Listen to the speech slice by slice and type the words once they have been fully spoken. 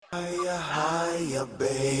Higher, higher,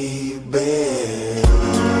 baby. Can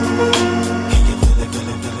you feel it, feel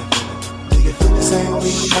it, feel it, feel it? Do you feel the same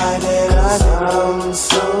way that I do? I'm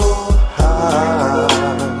so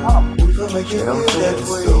high. We gon' make you feel that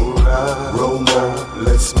way. So right. Roll more,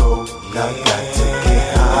 let's smoke. Got to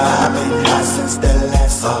get high. I've been high since the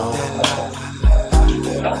last song.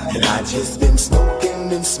 And I just been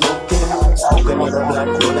smoking and smoking. Smoke another black,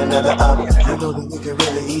 roll another up. You know that we can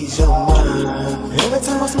really ease your mind. Every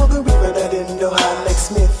time I smoke a reefer, that didn't know how it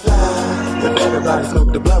makes me fly. If everybody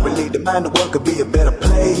smoked the blunt, relieve the mind, the world could be a better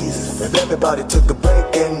place. If everybody took a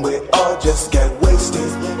break and we all just get wasted.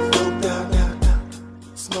 Smoked out,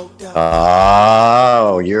 smoked out.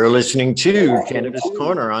 Oh, you're listening to Cannabis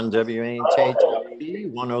Corner on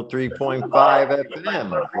WAHHP 103.5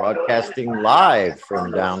 FM, broadcasting live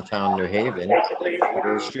from downtown New Haven.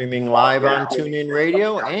 We're streaming live on TuneIn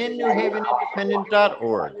Radio and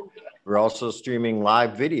NewHavenIndependent.org. We're also streaming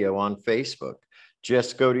live video on Facebook.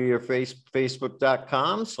 Just go to your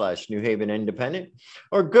facebook.com/New Haven Independent,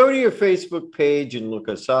 or go to your Facebook page and look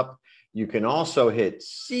us up. You can also hit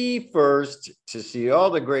see first to see all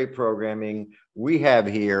the great programming we have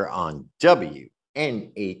here on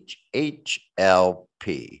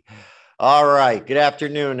WNHHLP. All right, good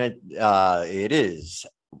afternoon. It is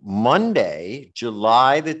Monday,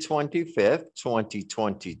 July the 25th,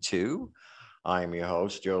 2022. I'm your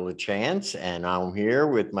host, Joe LaChance, and I'm here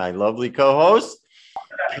with my lovely co-host,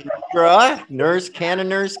 Kebra, Nurse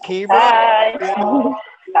Kebra. Hi.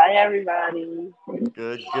 Hi, everybody.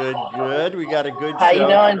 Good. We got a good show. How you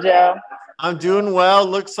doing, Joe? I'm doing well.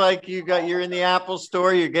 Looks like you're in the Apple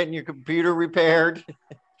store. You're getting your computer repaired.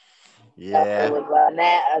 Yeah. It was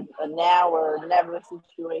a now or never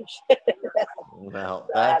situation. Well,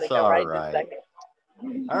 So that's all right.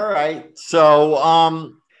 All right.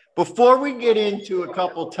 So, before we get into a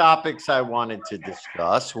couple topics I wanted to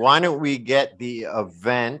discuss, why don't we get the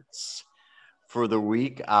events for the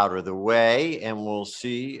week out of the way, and we'll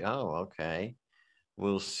see. Oh, okay.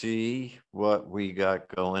 We'll see what we got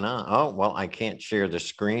going on. Oh, well, I can't share the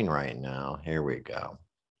screen right now. Here we go.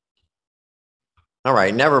 All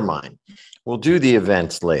right, never mind. We'll do the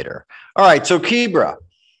events later. All right, so Kebra.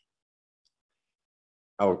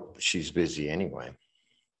 Oh, she's busy anyway.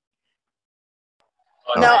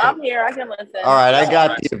 No, okay. I'm here. I can listen. All right, I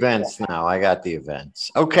got the events now.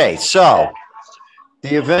 Okay, so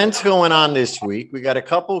the events going on this week, we got a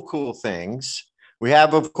couple cool things. We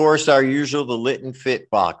have, of course, our usual the Lit and Fit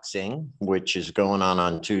boxing, which is going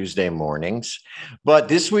on Tuesday mornings. But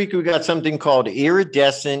this week we got something called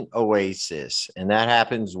Iridescent Oasis, and that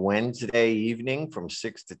happens Wednesday evening from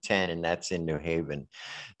 6 to 10, and that's in New Haven.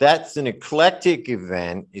 That's an eclectic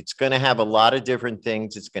event. It's going to have a lot of different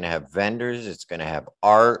things. It's going to have vendors. It's going to have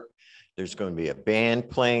art. There's going to be a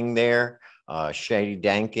band playing there. Shady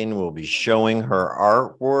Dankin will be showing her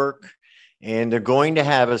artwork. And they're going to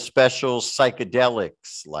have a special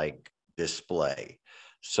psychedelics like display.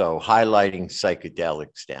 So highlighting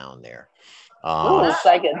psychedelics down there.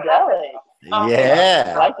 Psychedelics.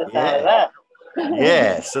 Yeah. I like the sound of that.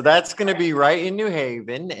 Yeah. So that's going to be right in New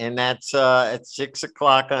Haven. And that's at 6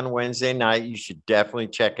 o'clock on Wednesday night. You should definitely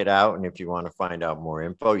check it out. And if you want to find out more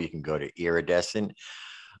info, you can go to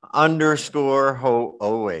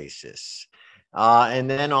iridescent_oasis. And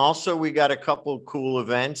then also we got a couple of cool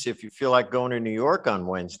events. If you feel like going to New York on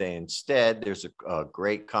Wednesday instead, there's a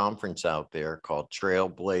great conference out there called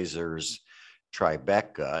Trailblazers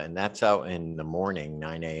Tribeca, and that's out in the morning,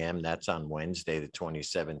 9 a.m. That's on Wednesday, the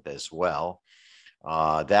 27th as well.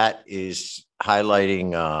 That is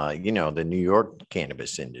highlighting, the New York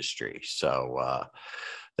cannabis industry. So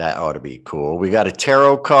that ought to be cool. We got a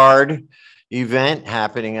tarot card event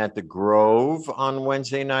happening at the Grove on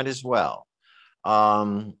Wednesday night as well.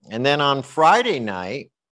 And then on Friday night,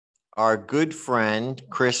 our good friend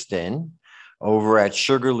Kristen over at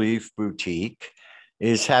Sugarleaf Boutique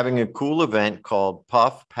is having a cool event called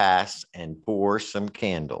Puff, Pass, and Pour Some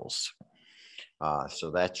Candles. So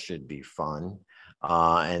that should be fun.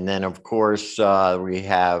 And then, of course, we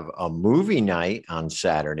have a movie night on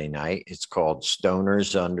Saturday night. It's called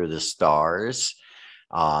Stoners Under the Stars.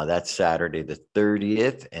 That's Saturday the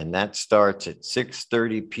 30th, and that starts at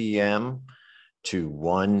 6:30 p.m. to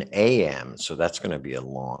 1 a.m. So that's going to be a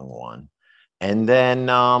long one. And then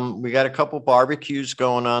we got a couple barbecues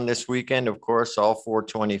going on this weekend. Of course, all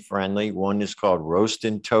 420 friendly. One is called Roast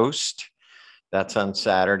and Toast. That's on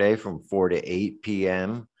Saturday from 4 to 8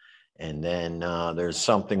 p.m. And then there's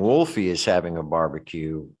something Wolfie is having a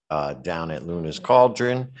barbecue down at Luna's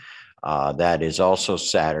Cauldron. That is also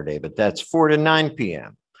Saturday, but that's 4 to 9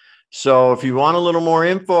 p.m. So if you want a little more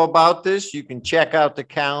info about this, you can check out the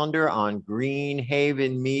calendar on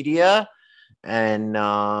Greenhaven Media. And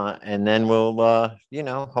then we'll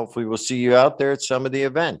hopefully we'll see you out there at some of the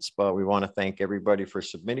events. But we want to thank everybody for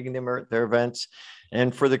submitting their events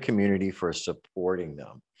and for the community for supporting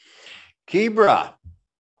them. Kibra,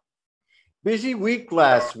 busy week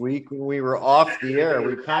last week when we were off the air.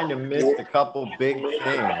 We kind of missed a couple big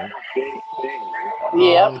things.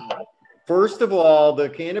 Yep. First of all, the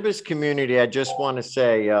cannabis community, I just want to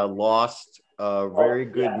say, lost a very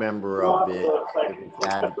good member of its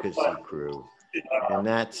advocacy crew. And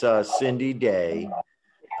that's Cindy Day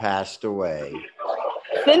passed away.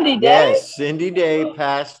 Cindy Day? Yes, Cindy Day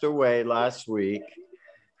passed away last week.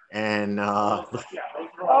 And oh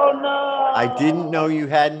no. I didn't know you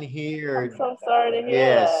hadn't heard. I'm so sorry to hear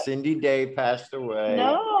Yes, that. Cindy Day passed away.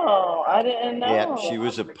 No, I didn't know. Yeah, she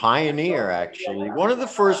was a pioneer, actually. One of the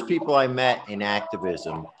first people I met in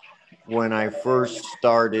activism when I first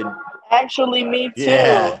started. Actually, me too.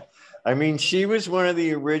 Yeah. I mean, she was one of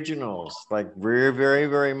the originals, like very, very,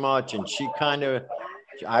 very much. And she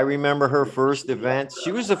I remember her first events.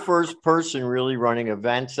 She was the first person really running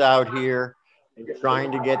events out here and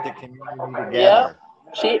trying to get the community together. Yeah.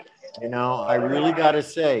 I really got to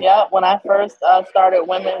say. Yeah, when I first started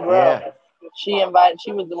Women Grow, she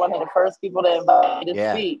was one of the first people to invite me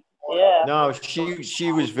to speak. Yeah. No,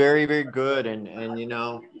 she was very, very good. And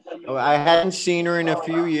I hadn't seen her in a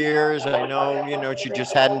few years. I know, she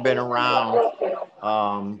just hadn't been around.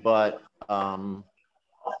 But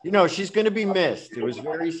she's going to be missed. It was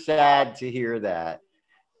very sad to hear that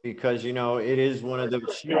because, she was one of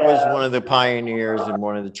the pioneers and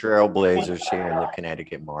one of the trailblazers here in the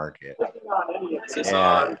Connecticut market.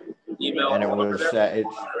 Yeah. And it was,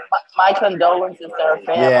 my condolences to her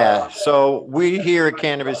family. Yeah. So we here at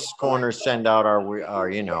Cannabis Corner send out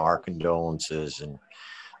our condolences, and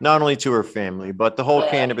not only to her family, but the whole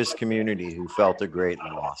cannabis community who felt a great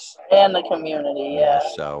loss. And the community, yeah.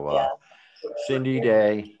 So Cindy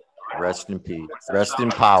Day, rest in peace, rest in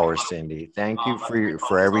power, Cindy. Thank you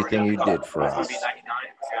for everything you did for us.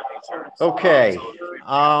 Okay.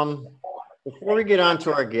 Before we get on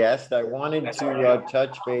to our guest, I wanted to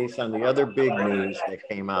touch base on the other big news that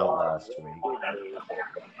came out last week,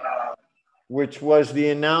 which was the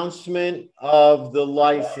announcement of the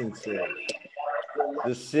licenses,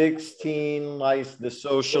 the 16 the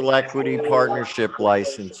social equity partnership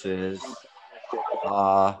licenses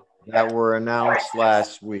that were announced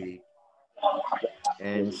last week,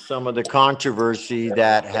 and some of the controversy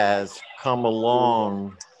that has come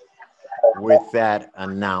along with that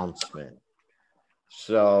announcement.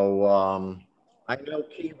 So I know,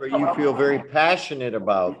 Kibra, you feel very passionate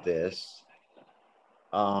about this.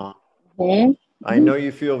 I know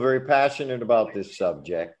you feel very passionate about this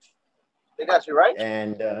subject. They got you right.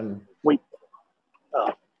 And wait.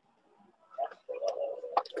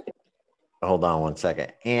 Hold on one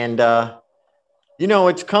second. And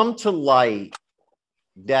it's come to light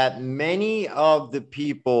that many of the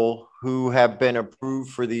people who have been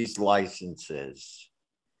approved for these licenses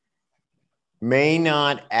may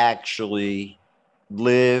not actually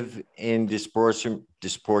live in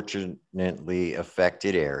disproportionately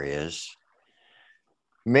affected areas,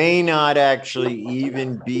 may not actually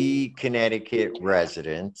even be Connecticut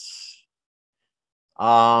residents,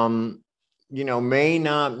 may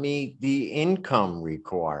not meet the income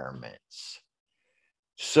requirements.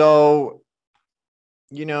 So,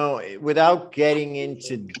 without getting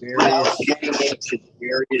into various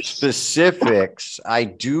specifics, I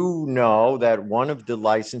do know that one of the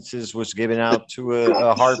licenses was given out to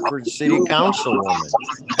a Hartford City Councilwoman.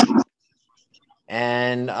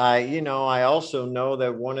 And I also know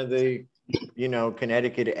that one of the,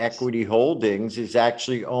 Connecticut Equity Holdings is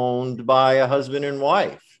actually owned by a husband and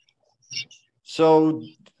wife. So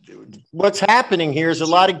what's happening here is a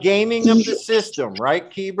lot of gaming of the system,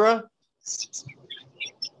 right, Kibra?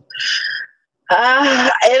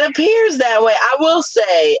 It appears that way. I will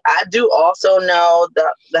say, I do also know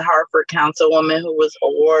the Hartford councilwoman who was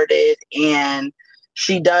awarded, and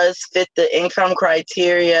she does fit the income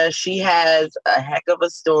criteria. She has a heck of a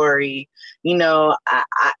story.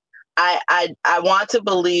 I want to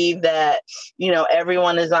believe that,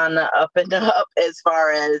 everyone is on the up and up as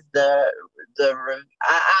far as I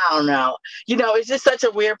don't know. It's just such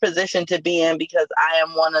a weird position to be in because I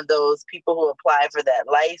am one of those people who apply for that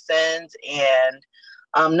license. And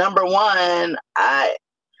number one, I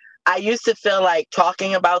used to feel like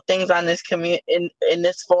talking about things on this in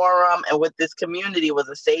this forum and with this community was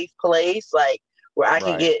a safe place. Like where I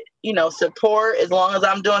can get, support as long as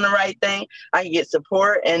I'm doing the right thing. I can get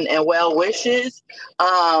support and well wishes.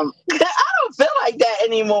 I don't feel like that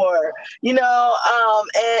anymore, and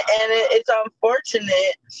it's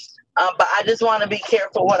unfortunate. But I just want to be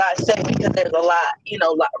careful what I say because there's a lot,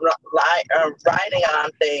 writing on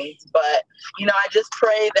things. But, I just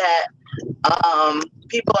pray that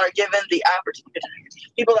people are given the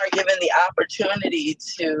opportunity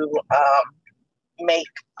to make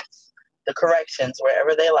the corrections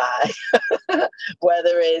wherever they lie.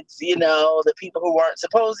 Whether it's, the people who weren't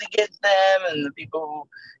supposed to get them and the people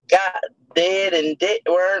who did and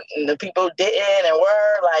weren't, and the people who didn't and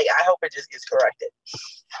were, like, I hope it just gets corrected.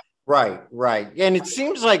 Right. And it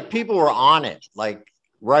seems like people were on it, like,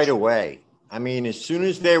 right away. I mean, as soon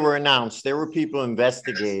as they were announced, there were people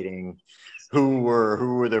investigating who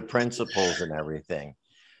were the principals and everything.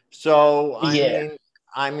 So,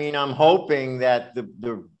 I mean, I'm hoping that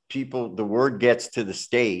the word gets to the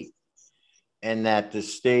state, and that the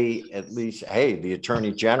state, at least, hey, the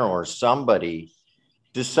attorney general or somebody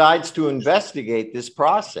decides to investigate this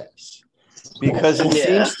process, because it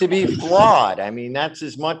seems to be flawed. I mean, that's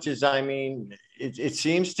as much as, it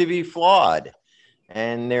seems to be flawed.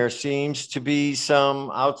 And there seems to be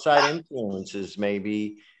some outside influences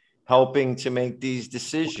maybe helping to make these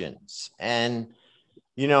decisions. And,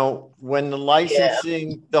 when the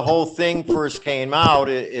licensing, the whole thing first came out,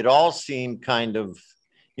 it all seemed kind of,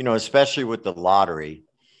 especially with the lottery,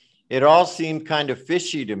 it all seemed kind of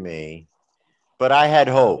fishy to me, but I had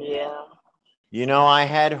hope. Yeah. I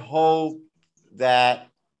had hope that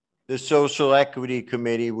the Social Equity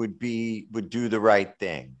Committee would do the right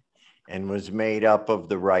thing and was made up of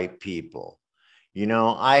the right people.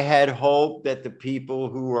 I had hope that the people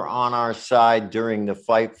who were on our side during the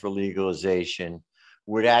fight for legalization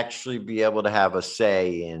would actually be able to have a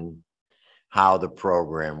say in how the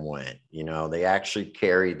program went. They actually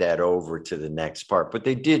carried that over to the next part, but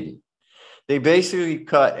they didn't. They basically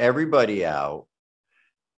cut everybody out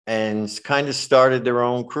and kind of started their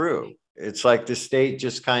own crew. It's like the state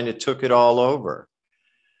just kind of took it all over,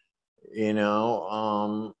 and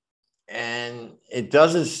it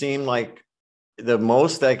doesn't seem like, the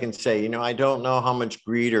most I can say, I don't know how much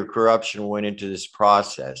greed or corruption went into this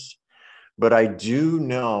process, but I do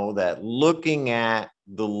know that looking at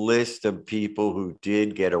the list of people who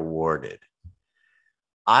did get awarded,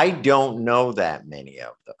 I don't know that many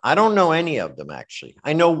of them. I don't know any of them, actually.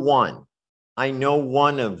 I know one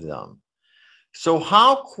of them. So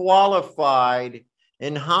how qualified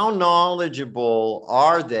and how knowledgeable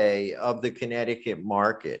are they of the Connecticut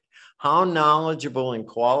market? How knowledgeable and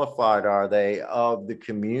qualified are they of the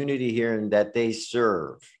community here and that they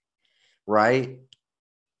serve? Right?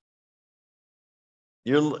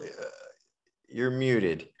 You're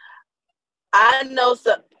muted. I know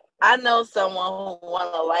someone who won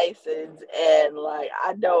a license, and like,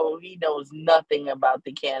 I know he knows nothing about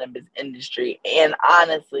the cannabis industry, and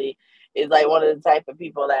honestly is like one of the type of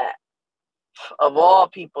people that, of all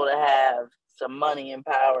people to have some money and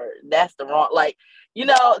power, that's the wrong, like,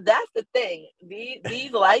 that's the thing.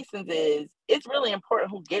 These licenses, it's really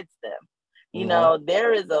important who gets them.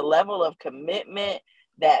 There is a level of commitment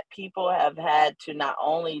that people have had to not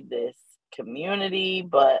only this community,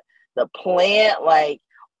 but the plant, like,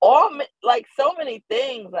 so many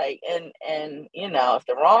things, like, and if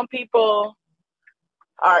the wrong people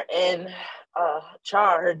are in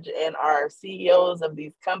charge and are CEOs of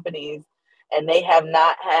these companies, and they have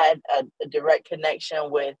not had a direct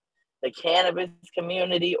connection with the cannabis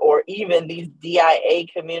community or even these DIA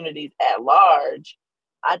communities at large,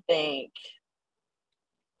 I think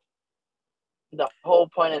the whole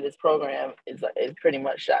point of this program is pretty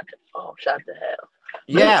much shot to hell.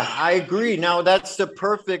 Yeah, I agree. Now that's the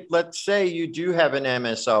perfect, let's say you do have an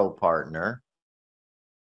MSO partner,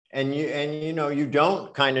 and you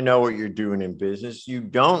don't kind of know what you're doing in business. You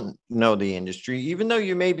don't know the industry, even though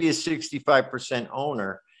you may be a 65%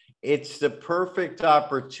 owner. It's the perfect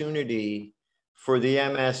opportunity for the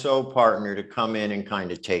MSO partner to come in and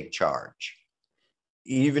kind of take charge,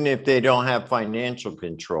 even if they don't have financial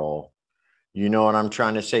control. You know what I'm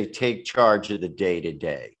trying to say? Take charge of the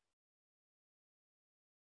day-to-day.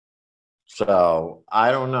 So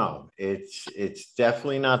I don't know. It's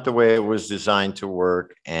definitely not the way it was designed to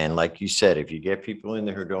work. And like you said, if you get people in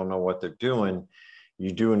there who don't know what they're doing,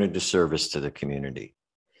 you're doing a disservice to the community.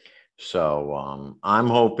 So I'm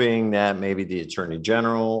hoping that maybe the attorney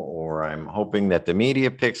general, or I'm hoping that the media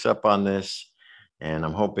picks up on this, and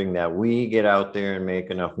I'm hoping that we get out there and make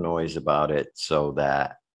enough noise about it so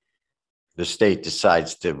that the state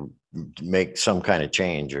decides to make some kind of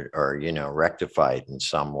change or rectify it in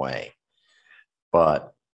some way.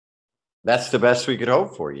 But That's the best we could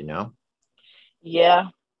hope for, you know? Yeah.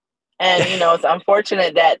 And, it's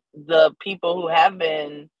unfortunate that the people who have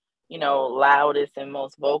been, loudest and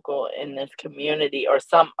most vocal in this community, or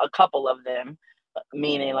a couple of them,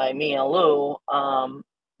 meaning like me and Lou,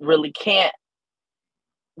 really can't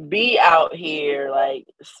be out here like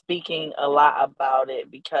speaking a lot about it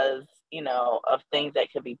because, of things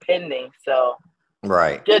that could be pending. So,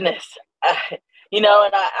 Right. goodness, and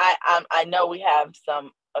I know we have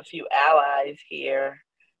a few allies here,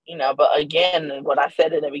 but again, what I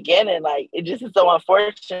said in the beginning, like, it just is so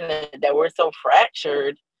unfortunate that we're so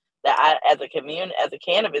fractured that as a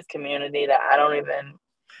cannabis community, that I don't even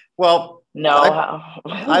Well, know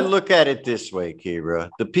I how. look at it this way,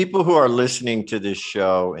 Kira. The people who are listening to this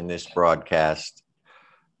show and this broadcast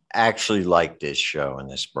actually like this show and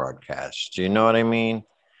this broadcast. Do you know what I mean?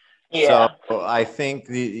 So Yeah. I think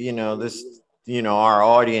our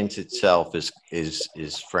audience itself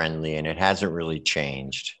is friendly, and it hasn't really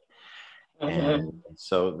changed. Hmm. And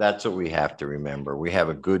so that's what we have to remember. We have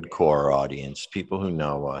a good core audience, people who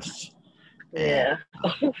know us. And,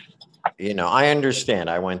 Yeah. I understand.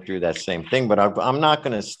 I went through that same thing, but I'm not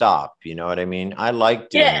going to stop. You know what I mean? I like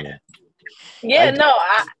Yeah. doing it. Yeah, no,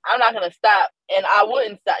 I'm not gonna stop, and I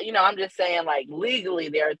wouldn't stop. I'm just saying, like, legally,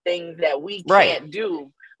 there are things that we Right. can't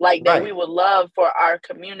do, like, that we Right. would love for our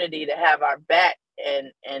community to have our back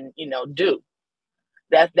and do.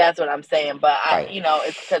 That's what I'm saying. But Right.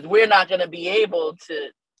 it's because we're not gonna be able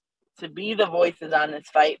to be the voices on this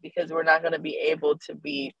fight, because we're not gonna be able to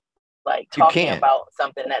be like You talking can't. about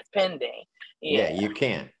something that's pending. Yeah, Yeah. you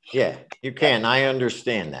can. Yeah, you Yep. can. I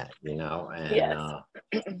understand that, and Yes.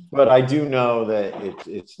 but I do know that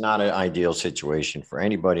it's not an ideal situation for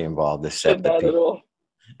anybody involved except the Not at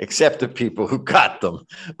people all. who got them.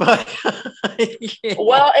 But yeah.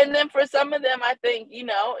 Well, and then for some of them, I think,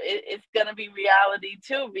 it's going to be reality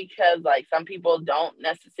too, because like some people don't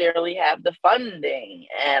necessarily have the funding.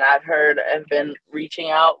 And I've been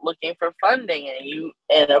reaching out looking for funding,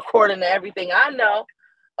 and according to everything I know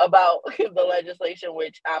about the legislation,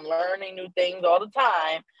 which I'm learning new things all the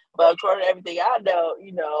time, but according to everything I know,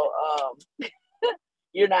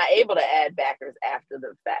 you're not able to add backers after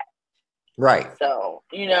the fact. Right. So,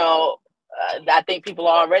 I think people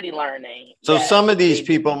are already learning. So That some of these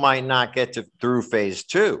people might not get through phase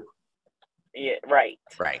 2. Yeah, right.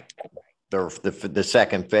 Right. The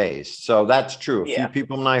second phase. So that's true. A few Yeah.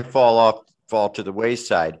 people might fall to the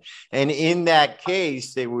wayside. And in that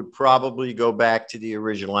case, they would probably go back to the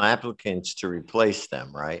original applicants to replace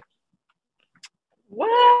them, right?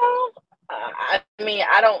 Well, I mean,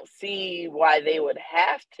 I don't see why they would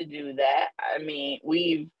have to do that. I mean,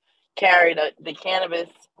 we've carried the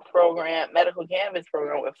medical cannabis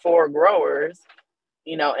program with 4 growers,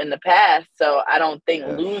 in the past. So I don't think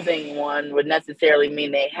Yeah. losing one would necessarily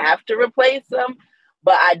mean they have to replace them.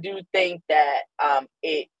 But I do think that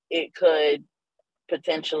it could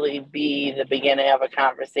potentially be the beginning of a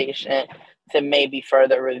conversation to maybe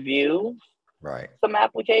further review Right. some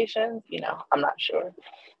applications. I'm not sure.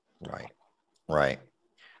 Right. Right.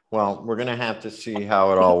 Well, we're going to have to see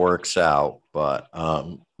how it all works out. But,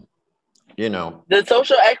 The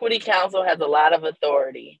Social Equity Council has a lot of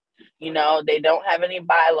authority. They don't have any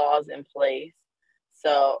bylaws in place.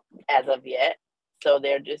 So, as of yet, so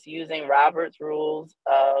they're just using Robert's Rules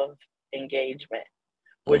of Engagement,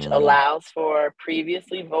 which allows for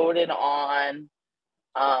previously voted on,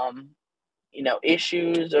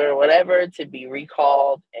 issues or whatever to be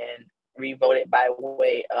recalled and revoted by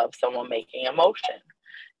way of someone making a motion.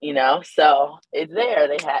 So it's there.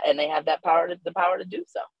 They have the power to do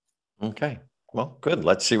so. Okay. Well, good.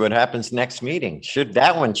 Let's see what happens next meeting.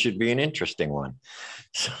 That one should be an interesting one.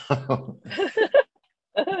 So,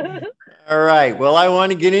 all right. Well, I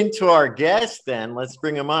want to get into our guest then. Let's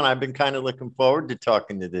bring him on. I've been kind of looking forward to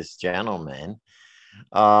talking to this gentleman.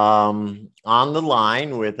 On the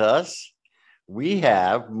line with us, we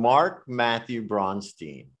have Mark Matthew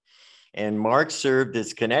Braunstein. And Mark served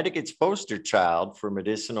as Connecticut's poster child for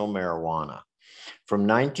medicinal marijuana. From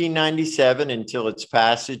 1997 until its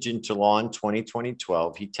passage into law in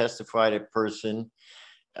 2012, he testified in person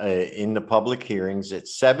in the public hearings at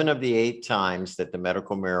 7 of the 8 times that the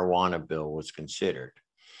medical marijuana bill was considered.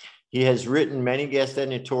 He has written many guest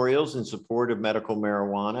editorials in support of medical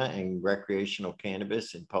marijuana and recreational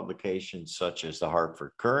cannabis in publications such as the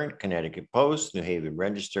Hartford Courant, Connecticut Post, New Haven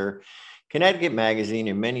Register, Connecticut Magazine,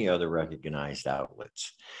 and many other recognized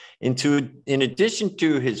outlets. In addition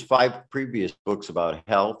to his 5 previous books about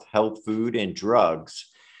health, food, and drugs,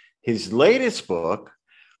 his latest book,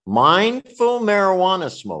 Mindful Marijuana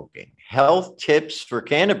Smoking, Health Tips for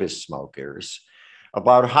Cannabis Smokers,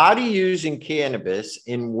 about how to use in cannabis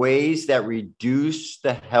in ways that reduce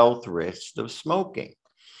the health risks of smoking.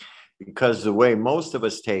 Because the way most of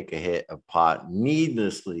us take a hit of pot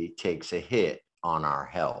needlessly takes a hit on our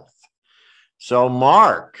health. So,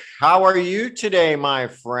 Mark, how are you today, my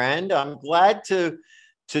friend? I'm glad to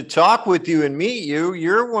talk with you and meet you.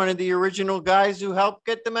 You're one of the original guys who helped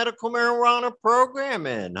get the medical marijuana program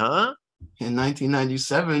in, huh? In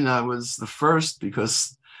 1997, I was the first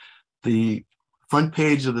because the front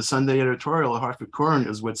page of the Sunday editorial of Hartford Courant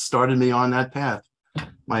is what started me on that path.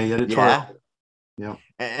 My editorial. Yeah.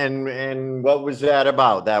 And what was that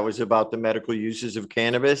about? That was about the medical uses of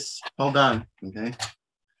cannabis? Hold on. Okay.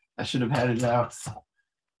 I should have had it out.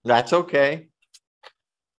 That's okay.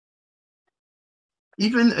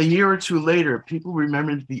 Even a year or two later, people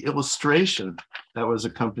remembered the illustration that was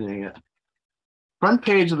accompanying it. Front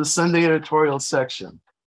page of the Sunday editorial section.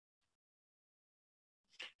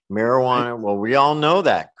 Marijuana. Well, we all know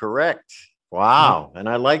that. Correct. Wow. And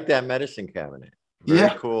I like that medicine cabinet.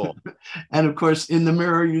 Very cool. And of course, in the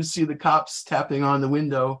mirror, you see the cops tapping on the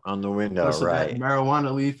window. On the window, right.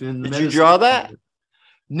 Marijuana leaf in the Did you draw that? Cabinet.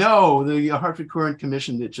 No, the Hartford Courant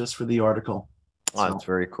commissioned it just for the article. Oh, that's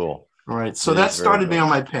very cool. All right. So that started me on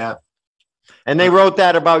my path. And they wrote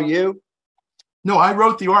that about you? No, I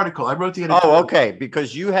wrote the article. I wrote the editorial. Oh, okay.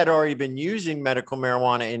 Because you had already been using medical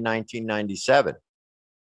marijuana in 1997.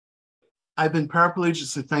 I've been paraplegic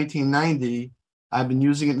since 1990. I've been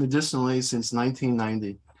using it medicinally since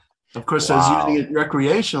 1990. Of course, I was using it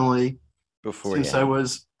recreationally since I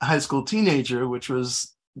was a high school teenager, which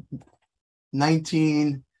was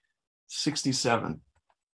 1967.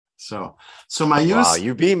 So my use. Wow,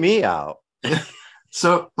 you beat me out.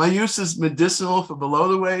 So my use is medicinal for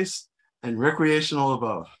below the waist and recreational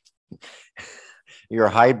above. You're a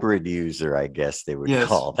hybrid user, I guess they would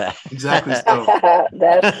call that. Exactly. So.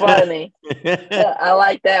 That's funny. I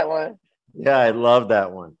like that one. Yeah, I love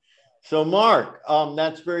that one. So, Mark,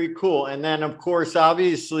 that's very cool. And then, of course,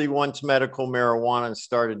 obviously, once medical marijuana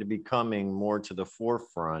started to becoming more to the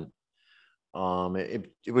forefront, it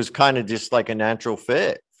was kind of just like a natural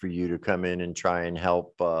fit for you to come in and try and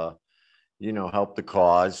help, help the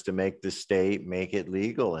cause to make the state, make it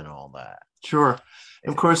legal and all that. Sure.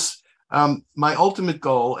 Of course, my ultimate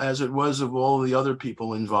goal, as it was of all the other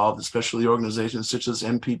people involved, especially organizations such as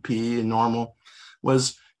MPP and Normal,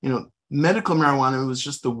 was, medical marijuana was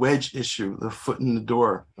just the wedge issue, the foot in the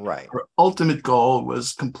door. Right. Our ultimate goal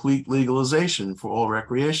was complete legalization for all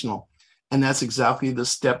recreational. And that's exactly the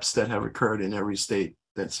steps that have occurred in every state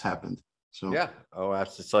that's happened. So yeah. Oh,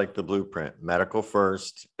 that's just like the blueprint. Medical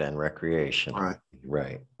first, then recreational. All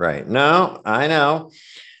right. Right. No, I know.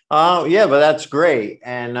 Yeah, but that's great.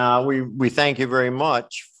 And we thank you very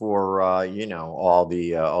much for all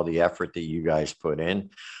the effort that you guys put in.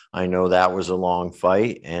 I know that was a long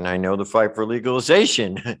fight, and I know the fight for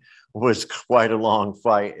legalization was quite a long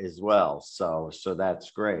fight as well. So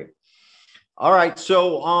that's great. All right.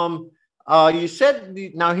 So you said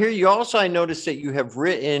now here you also, I noticed that you have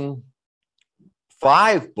written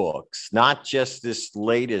 5 books, not just this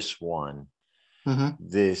latest one. Mm-hmm.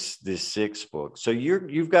 This 6th book. So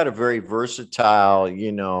you've got a very versatile,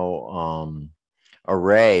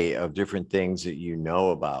 array of different things that you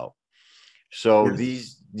know about. So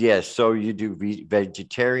so you do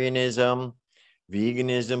vegetarianism,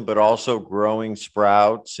 veganism, but also growing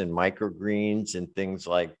sprouts and microgreens and things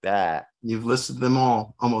like that. You've listed them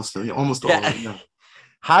all, almost all of them. Yeah.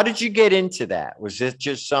 How did you get into that? Was it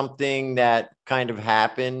just something that kind of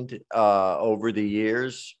happened over the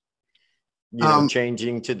years?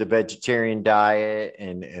 Changing to the vegetarian diet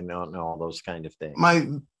and all those kind of things. My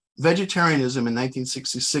vegetarianism in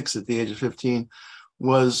 1966 at the age of 15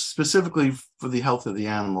 was specifically for the health of the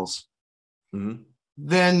animals. Mm-hmm.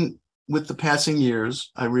 Then with the passing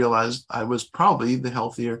years, I realized I was probably the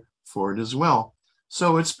healthier for it as well.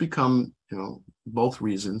 So it's become, both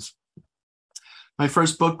reasons. My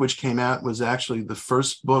first book, which came out, was actually the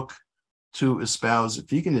first book to espouse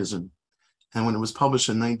veganism. And when it was published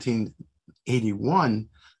in 1981,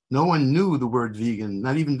 no one knew the word vegan.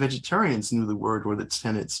 Not even vegetarians knew the word or its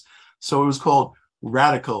tenets. So it was called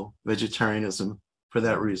radical vegetarianism for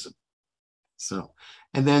that reason. So,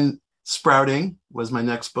 and then sprouting was my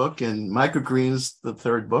next book, and microgreens, the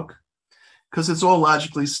third book, because it's all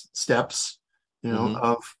logically steps,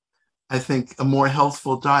 of, I think, a more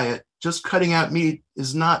healthful diet. Just cutting out meat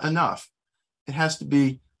is not enough. It has to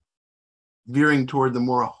be veering toward the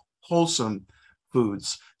more wholesome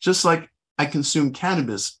foods, just like I consume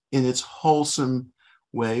cannabis in its wholesome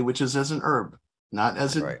way, which is as an herb, not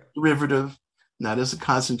as a derivative, not as a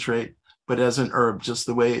concentrate, but as an herb, just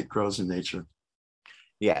the way it grows in nature.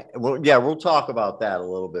 Yeah, well, yeah, we'll talk about that a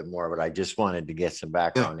little bit more, but I just wanted to get some Yeah.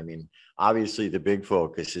 background. I mean, obviously, the big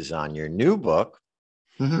focus is on your new book,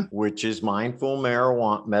 Mhm. which is mindful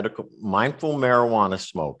marijuana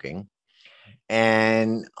smoking.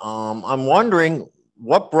 And I'm wondering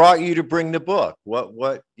what brought you to bring the book?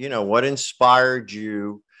 What inspired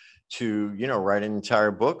you to, write an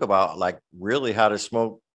entire book about like really how to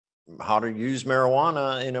smoke, how to use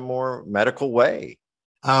marijuana in a more medical way?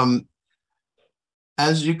 Um,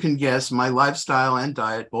 as you can guess, my lifestyle and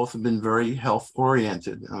diet both have been very health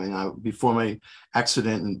oriented. I mean, before my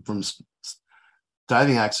accident and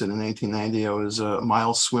diving accident in 1890, I was a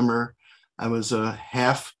mile swimmer. I was a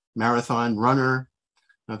half marathon runner.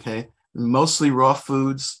 Okay, mostly raw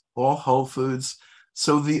foods, all whole foods.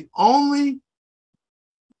 So the only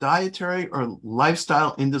dietary or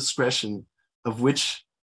lifestyle indiscretion of which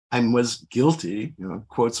I was guilty,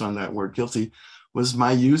 quotes on that word guilty, was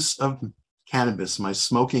my use of cannabis, my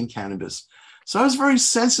smoking cannabis. So I was very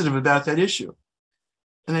sensitive about that issue.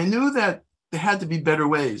 And I knew that there had to be better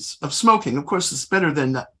ways of smoking. Of course, it's better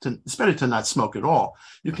to not smoke at all.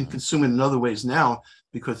 You can consume it in other ways now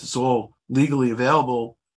because it's all legally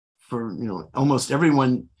available for almost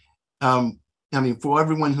everyone. For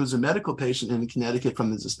everyone who's a medical patient in Connecticut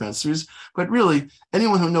from the dispensaries, but really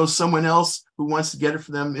anyone who knows someone else who wants to get it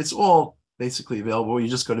for them, it's all basically available. You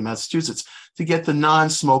just go to Massachusetts to get the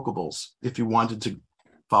non-smokables if you wanted to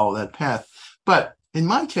follow that path. But in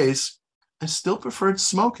my case, I still preferred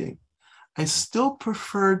smoking. I still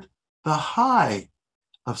preferred the high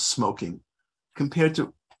of smoking compared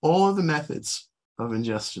to all of the methods of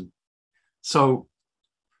ingestion. So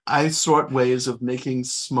I sought ways of making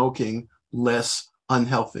smoking less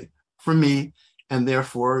unhealthy for me and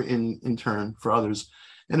therefore in turn for others.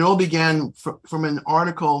 And it all began from an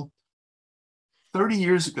article 30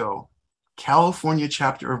 years ago. California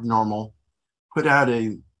chapter of NORML put out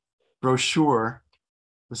a brochure.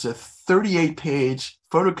 It was a 38-page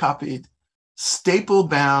photocopied staple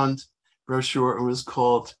bound brochure. It was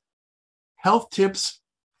called Health Tips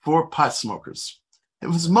for Pot Smokers. It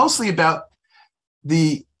was mostly about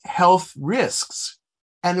the health risks.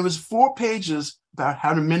 And it was 4 pages about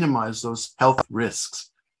how to minimize those health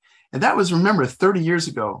risks. And that was, remember, 30 years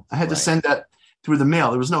ago. I had to send that through the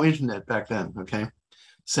mail. There was no internet back then, okay?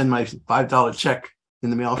 Send my $5 check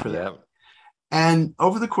in the mail for that. And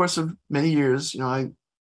over the course of many years,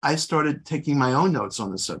 I started taking my own notes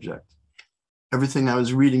on the subject. Everything I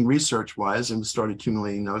was reading research-wise, and started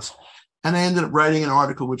accumulating notes. And I ended up writing an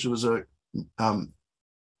article, which was a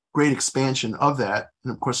great expansion of that,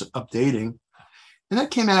 and of course, updating. And that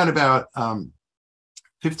came out about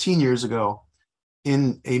 15 years ago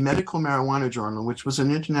in a medical marijuana journal, which was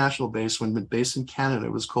an international base, when based in Canada.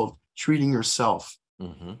 It was called Treating Yourself.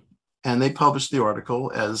 Mm-hmm. And they published the article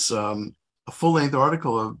as a full-length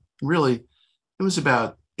article of really, it was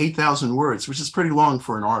about 8,000 words, which is pretty long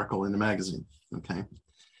for an article in a magazine. Okay.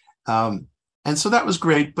 And so that was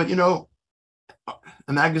great. But,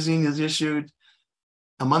 a magazine is issued,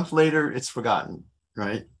 a month later, it's forgotten,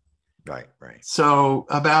 right? Right. So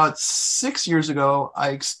about 6 years ago, I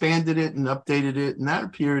expanded it and updated it, and that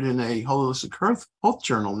appeared in a holistic health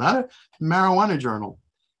journal, not a marijuana journal,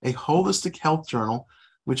 a holistic health journal,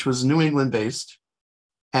 which was New England based.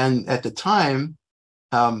 And at the time,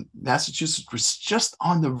 Massachusetts was just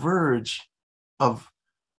on the verge of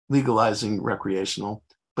legalizing recreational,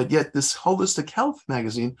 but yet this holistic health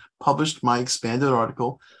magazine published my expanded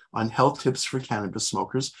article on health tips for cannabis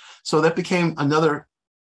smokers. So that became another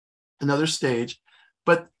stage.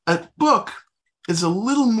 But a book is a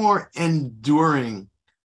little more enduring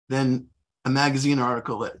than a magazine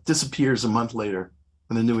article that disappears a month later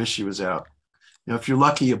when the new issue is out. If you're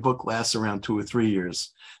lucky, a book lasts around 2 or 3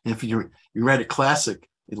 years. And if you write a classic,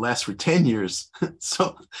 it lasts for 10 years.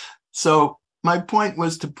 So my point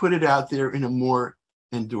was to put it out there in a more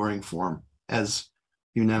enduring form, as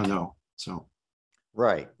you now know. So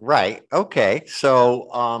Right. Okay.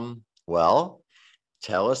 So well,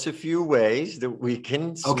 tell us a few ways that we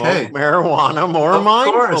can smoke marijuana more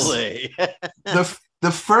mindfully.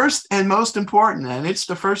 The first and most important, and it's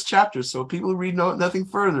the first chapter, so people read nothing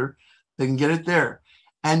further, they can get it there.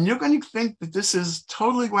 And you're going to think that this is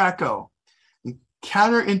totally wacko,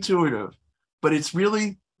 counterintuitive, but it's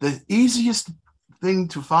really the easiest thing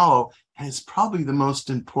to follow, and it's probably the most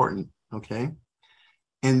important, okay?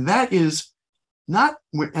 And that is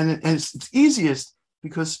it's easiest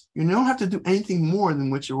because you don't have to do anything more than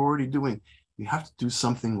what you're already doing. You have to do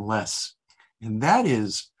something less. And that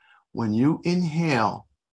is, when you inhale,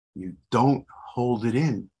 you don't hold it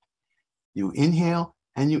in. You inhale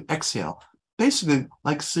and you exhale. Basically,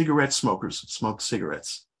 like cigarette smokers smoke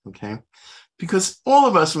cigarettes, okay? Because all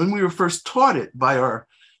of us, when we were first taught it by our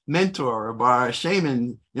mentor or by our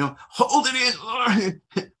shaman, hold it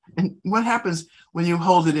in. And what happens when you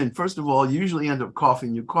hold it in? First of all, you usually end up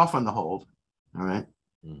coughing. You cough on the hold. All right.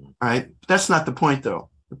 All right. That's not the point, though.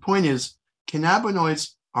 The point is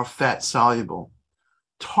cannabinoids are fat soluble.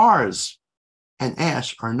 Tars and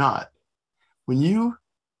ash are not. When you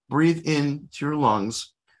breathe into your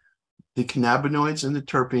lungs, the cannabinoids and the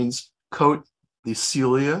terpenes coat the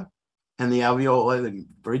cilia and the alveoli, the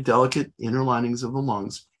very delicate inner linings of the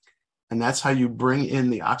lungs. And that's how you bring in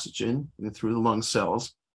the oxygen through the lung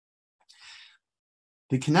cells.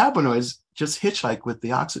 The cannabinoids just hitchhike with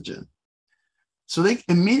the oxygen. So they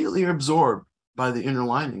immediately are absorbed by the inner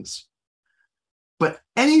linings. But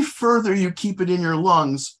any further you keep it in your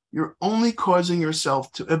lungs, you're only causing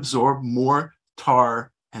yourself to absorb more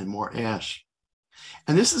tar and more ash.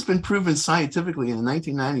 And this has been proven scientifically. In the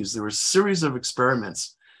 1990s. There were a series of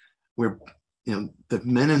experiments where the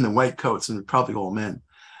men in the white coats, and probably all men,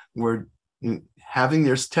 were having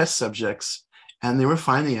their test subjects, and they were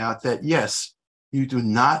finding out that, yes, you do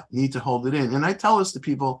not need to hold it in. And I tell this to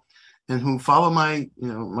people and who follow my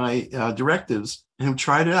directives and who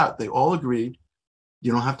tried it out. They all agreed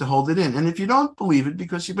you don't have to hold it in. And if you don't believe it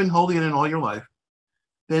because you've been holding it in all your life,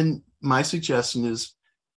 then my suggestion is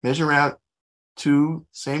measure out 2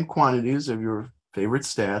 same quantities of your favorite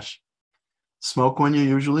stash, smoke when you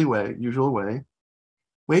usual way,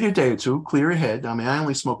 wait a day or 2, clear your head. I mean, I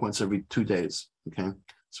only smoke once every 2 days, okay?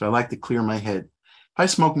 So I like to clear my head. If I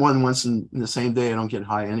smoke more than once in the same day, I don't get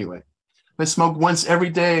high anyway. If I smoke once every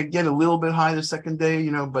day, I get a little bit high the second day,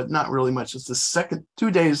 but not really much. It's the second 2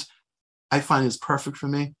 days I find is perfect for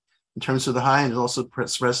me in terms of the high, and it also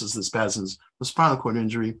suppresses the spasms, the spinal cord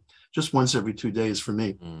injury, just once every 2 days for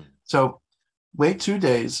me. So wait 2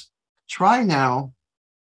 days, try now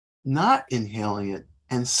not inhaling it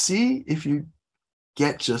and see if you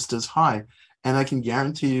get just as high. And I can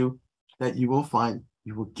guarantee you that you will find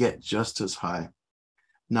you will get just as high,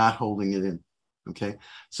 not holding it in. Okay.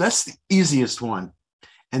 So that's the easiest one.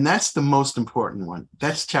 And that's the most important one.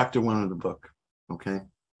 That's chapter 1 of the book. Okay.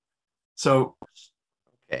 So,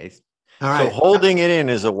 okay. All right. So holding it in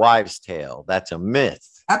is a wives' tale. That's a myth.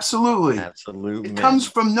 Absolutely. Absolute It myth. comes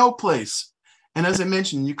from no place. And as I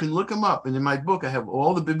mentioned, you can look them up. And in my book, I have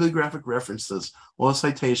all the bibliographic references, all the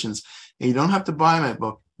citations. And you don't have to buy my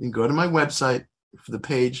book. You can go to my website for the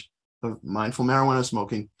page of Mindful Marijuana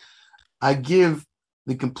Smoking. I give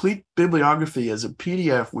the complete bibliography as a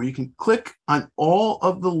PDF where you can click on all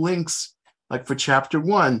of the links, like for chapter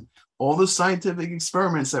 1, all the scientific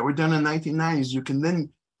experiments that were done in the 1990s. You can then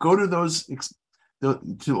go to those,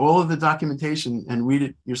 to all of the documentation and read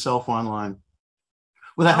it yourself online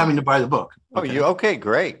without having to buy the book. Okay. Okay,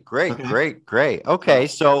 great. Okay, right.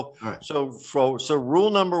 so rule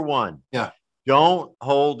number 1. Yeah. Don't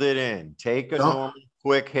hold it in. Take a normal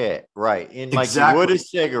quick hit. Right. Like you would a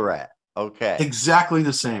cigarette. Okay. Exactly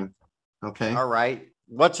the same. Okay. All right.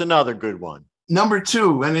 What's another good one? Number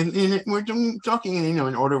 2, and we're talking in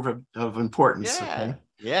order of importance. Yeah.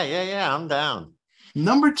 Okay? Yeah. I'm down.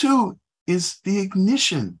 Number 2 is the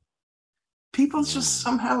ignition. People just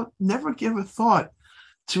somehow never give a thought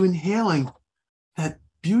to inhaling that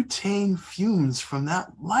butane fumes from that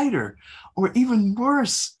lighter, or even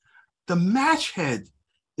worse, the match head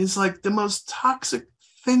is like the most toxic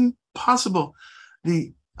thing possible.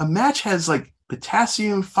 A match has like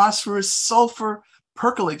potassium, phosphorus, sulfur,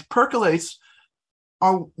 percolates. Percolates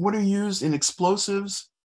are what are used in explosives,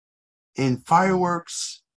 in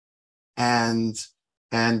fireworks, and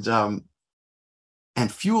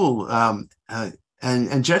fuel,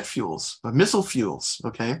 and jet fuels, missile fuels.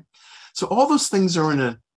 Okay, so all those things are in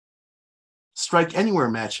a strike anywhere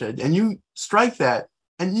match head, and you strike that,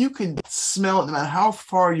 and you can smell it no matter how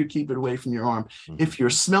far you keep it away from your arm. If you're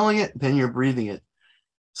smelling it, then you're breathing it.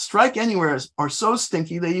 Strike anywhere are so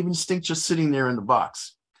stinky, they even stink just sitting there in the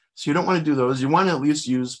box. So you don't want to do those. You want to at least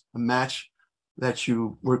use a match that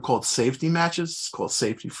were called safety matches. It's called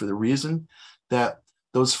safety for the reason that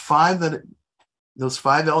those five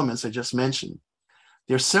elements I just mentioned,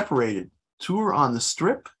 they're separated. 2 are on the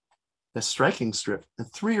strip, the striking strip,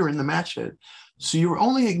 and 3 are in the match head. So you're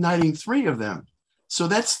only igniting 3 of them. So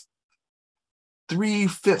that's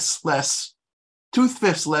 3/5 less,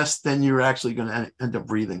 2/5 less than you're actually going to end up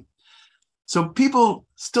breathing. So people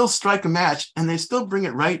still strike a match and they still bring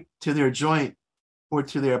it right to their joint or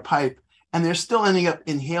to their pipe, and they're still ending up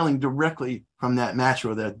inhaling directly from that match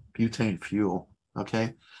or that butane fuel.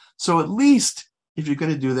 Okay. So at least if you're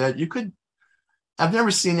going to do that, you could, I've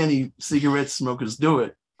never seen any cigarette smokers do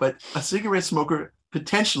it, but a cigarette smoker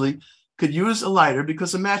potentially could use a lighter,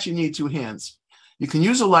 because a match you need 2 hands. You can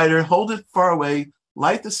use a lighter, hold it far away,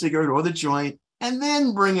 light the cigarette or the joint, and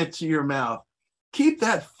then bring it to your mouth. Keep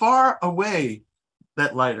that far away,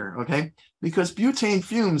 that lighter, okay? Because butane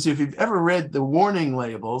fumes, if you've ever read the warning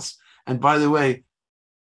labels, and by the way,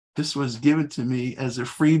 this was given to me as a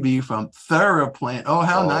freebie from Theraplant. Oh,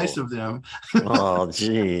 how nice of them. Oh,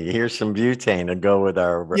 gee, here's some butane to go with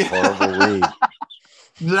our horrible weed.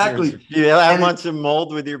 Exactly. Do you have much of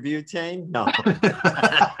mold with your butane? No.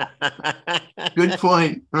 Good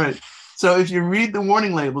point. All right. So if you read the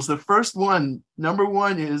warning labels, the first one, number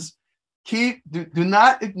one is do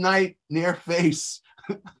not ignite near face.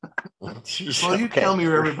 Well, you tell me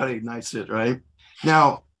where everybody ignites it, right?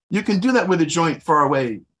 Now, you can do that with a joint far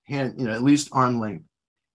away, hand, at least arm length.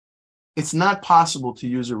 It's not possible to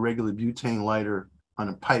use a regular butane lighter on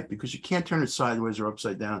a pipe because you can't turn it sideways or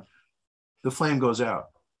upside down. The flame goes out.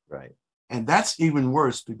 Right. And that's even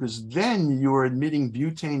worse because then you're emitting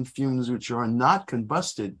butane fumes which are not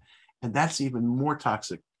combusted, and that's even more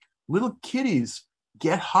toxic. Little kitties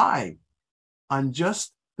get high on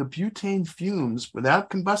just the butane fumes without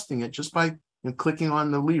combusting it, just by clicking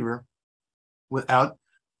on the lever without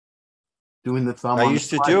doing the thumb. I used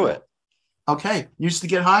to do it. Okay. Used to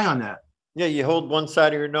get high on that. Yeah, you hold one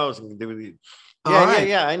side of your nose and do the.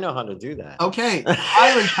 Yeah, I know how to do that. Okay.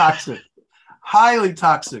 Highly toxic. Highly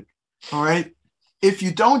toxic. All right. If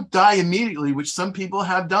you don't die immediately, which some people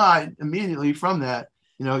have died immediately from that,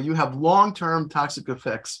 you have long-term toxic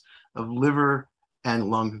effects of liver and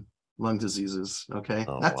lung diseases. Okay.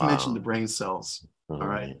 Not to mention the brain cells. All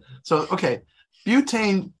right. So, okay.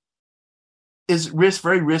 Butane is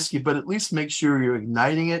very risky, but at least make sure you're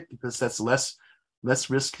igniting it because that's less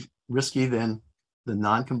risky than the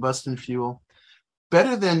non-combustion fuel.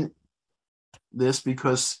 Better than this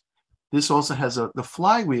because this also has the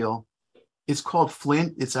flywheel. It's called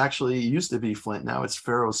flint. It's actually, it used to be flint. Now it's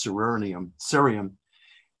cerium.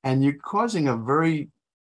 And you're causing a very,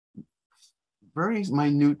 very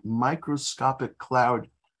minute microscopic cloud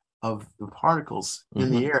of the particles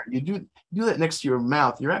in the air. You do that next to your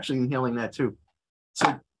mouth, you're actually inhaling that too.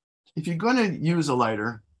 So if you're going to use a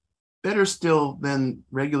lighter, better still than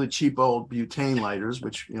regular cheap old butane lighters,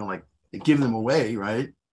 which, like they give them away, right?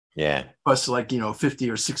 Yeah. Plus 50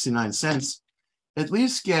 or 69 cents. At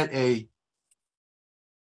least get a.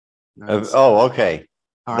 Okay.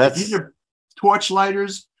 All right. These are torch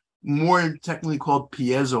lighters, more technically called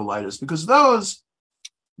piezo lighters, because those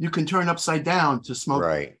you can turn upside down to smoke.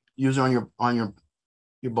 Right. Use on your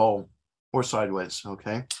bowl or sideways.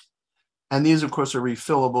 Okay. And these, of course, are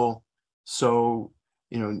refillable. So,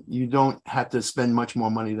 you don't have to spend much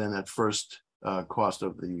more money than that first cost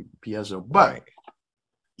of the piezo, but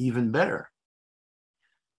even better.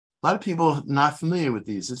 A lot of people not familiar with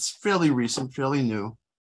these. It's fairly recent, fairly new.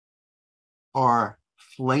 Are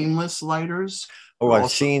flameless lighters. Oh,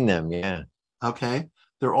 I've seen them. Yeah. Okay.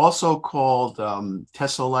 They're also called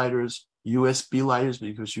Tesla lighters, USB lighters,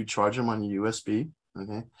 because you charge them on your USB.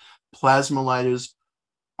 Okay. Plasma lighters,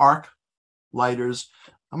 arc lighters.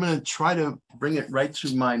 I'm going to try to bring it right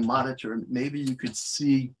to my monitor. Maybe you could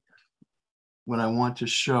see what I want to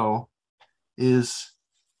show is.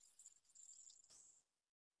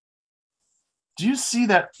 Do you see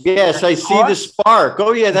that? Yes, I see the spark.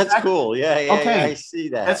 Oh, yeah, that's cool. Yeah, okay. I see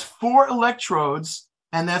that. That's 4 electrodes,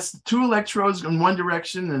 and that's 2 electrodes in one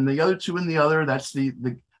direction and the other 2 in the other. That's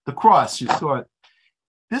the cross. You saw it.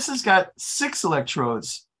 This has got 6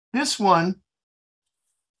 electrodes. This one,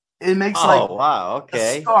 it makes wow,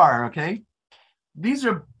 okay. a star, okay? These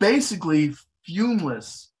are basically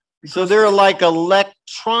fumeless. So they're like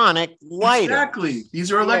electronic lighters. Exactly.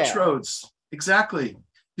 These are electrodes. Exactly.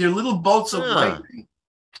 They're little bolts of lightning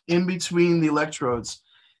in between the electrodes.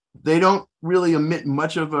 They don't really emit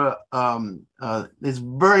much of it's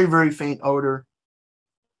very, very faint odor.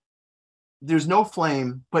 There's no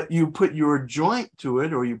flame, but you put your joint to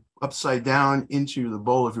it or you upside down into the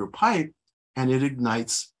bowl of your pipe and it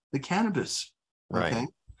ignites the cannabis. Okay. Right.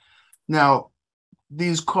 Now,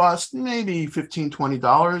 these cost maybe $15,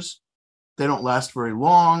 $20. They don't last very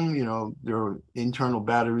long. They're internal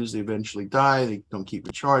batteries. They eventually die. They don't keep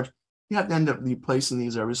a charge. You have to end up replacing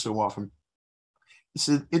these every so often.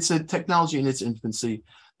 It's a technology in its infancy.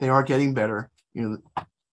 They are getting better.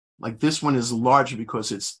 Like this one is larger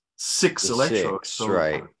because it's 6 electrodes. So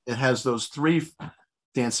right. It has those 3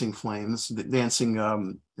 dancing flames, the dancing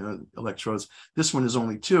electrodes. This one is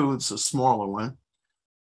only 2. It's a smaller one.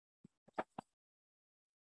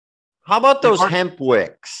 How about those hemp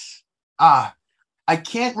wicks? I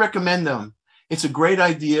can't recommend them. It's a great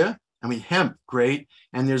idea. I mean, hemp, great.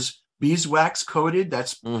 And there's beeswax coated.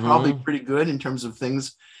 That's probably pretty good in terms of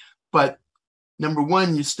things. But number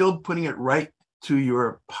one, you're still putting it right to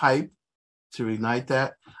your pipe to ignite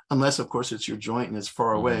that, unless of course it's your joint and it's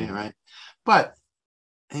far away, right? But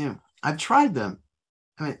I've tried them.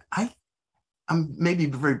 I mean, I'm maybe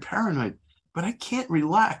very paranoid, but I can't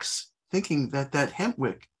relax thinking that that hemp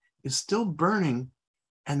wick is still burning,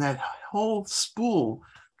 and that whole spool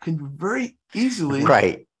can very easily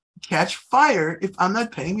catch fire if I'm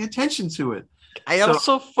not paying attention to it. I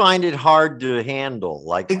also find it hard to handle,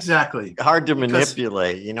 like exactly hard to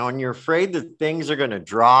manipulate, you know, and you're afraid that things are going to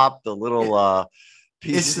drop the little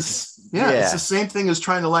pieces. It's the same thing as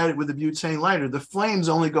trying to light it with a butane lighter. The flames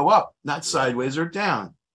only go up, not sideways or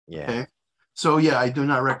down. Yeah. Okay. So I do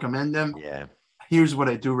not recommend them. Yeah. Here's what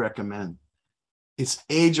I do recommend. It's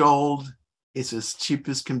age old. It's as cheap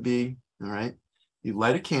as can be. All right. You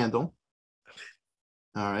light a candle.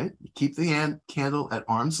 All right. You keep the candle at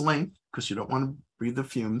arm's length because you don't want to breathe the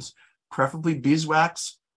fumes, preferably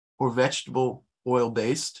beeswax or vegetable oil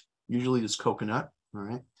based, usually just coconut. All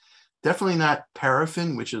right. Definitely not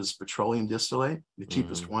paraffin, which is petroleum distillate, the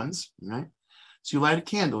cheapest ones. Right. So you light a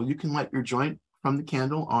candle. You can light your joint from the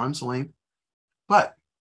candle, arm's length. But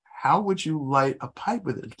how would you light a pipe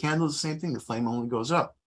with it? The candle is the same thing. The flame only goes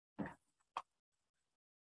up.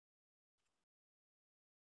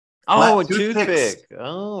 Oh, a toothpick.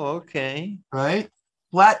 Oh, okay. Right?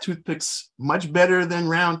 Flat toothpicks, much better than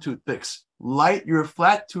round toothpicks. Light your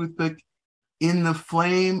flat toothpick in the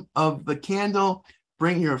flame of the candle.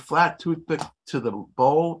 Bring your flat toothpick to the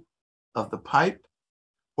bowl of the pipe,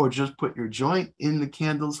 or just put your joint in the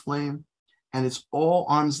candle's flame, and it's all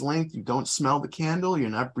arm's length. You don't smell the candle. You're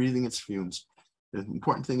not breathing its fumes. The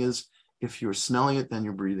important thing is if you're smelling it, then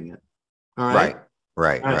you're breathing it. All right?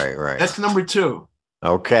 Right. That's number 2.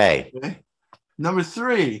 Okay. Number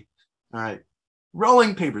 3. All right.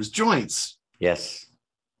 Rolling papers, joints. Yes.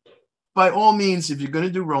 By all means, if you're going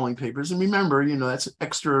to do rolling papers, and remember, that's an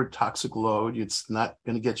extra toxic load. It's not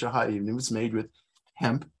going to get you high, even if it's made with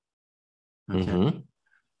hemp. Okay.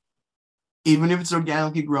 Even if it's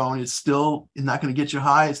organically grown, it's still not going to get you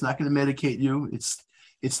high. It's not going to medicate you.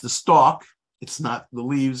 It's the stalk. It's not the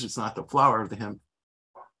leaves. It's not the flower of the hemp.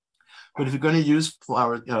 But if you're going to use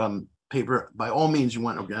flower paper, by all means, you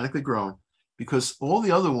want organically grown, because all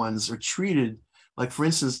the other ones are treated, like for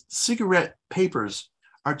instance, cigarette papers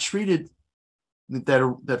are treated,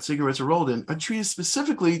 that cigarettes are rolled in, are treated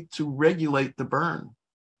specifically to regulate the burn,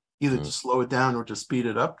 either to slow it down or to speed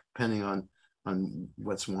it up, depending on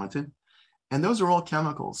what's wanted. And those are all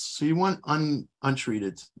chemicals. So you want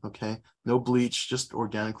untreated, okay? No bleach, just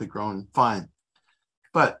organically grown, fine.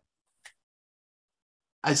 But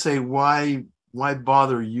I say, why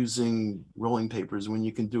bother using rolling papers when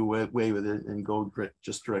you can do away with it and go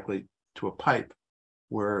just directly to a pipe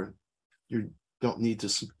where you don't need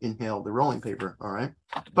to inhale the rolling paper, all right?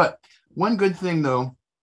 But one good thing, though,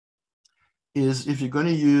 is if you're going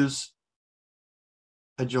to use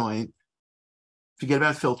a joint, forget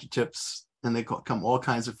about filter tips, and they come, all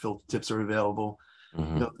kinds of filter tips are available.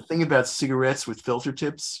 The thing about cigarettes with filter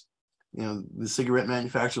tips, the cigarette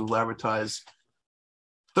manufacturers will advertise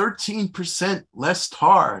 13% less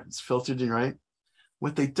tar. It's filtered in, right?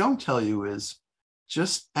 What they don't tell you is,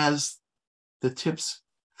 just as the tips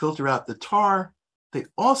filter out the tar, they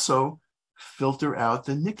also filter out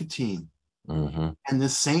the nicotine. And the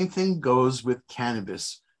same thing goes with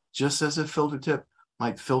cannabis. Just as a filter tip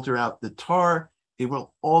might filter out the tar, it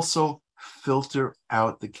will also filter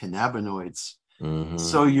out the cannabinoids.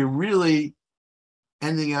 So you're really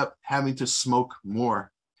ending up having to smoke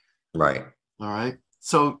more. Right. All right.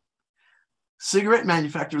 So cigarette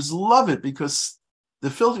manufacturers love it because the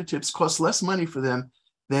filter tips cost less money for them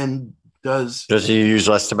than does you use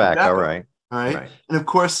less tobacco. Right. All right. And of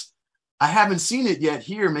course, I haven't seen it yet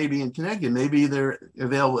here, maybe in Connecticut, maybe they're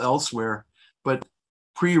available elsewhere, but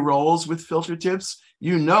pre-rolls with filter tips,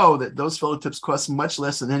 that those filter tips cost much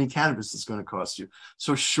less than any cannabis is going to cost you.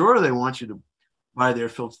 So sure, they want you to buy their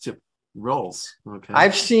filter tip rolls. Okay.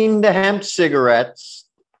 I've seen the hemp cigarettes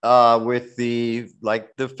with the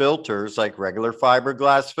filters, like regular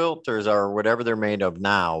fiberglass filters or whatever they're made of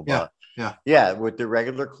now. But with the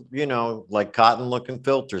regular, like cotton looking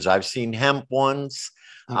filters. I've seen hemp ones.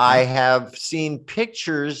 Okay. I have seen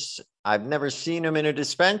pictures. I've never seen them in a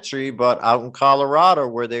dispensary, but out in Colorado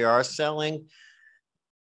where they are selling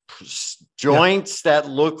joints that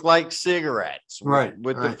look like cigarettes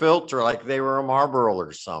with the filter, like they were a Marlboro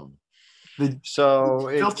or something. The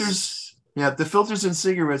filters in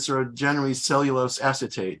cigarettes are generally cellulose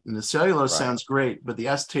acetate, and the cellulose sounds great, but the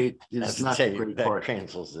acetate is not the great part.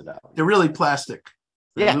 Cancels it out. They're really plastic.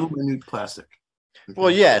 They're little minute plastic. Okay.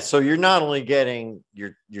 Well, so you're not only getting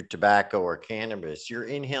your tobacco or cannabis, you're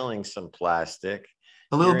inhaling some plastic,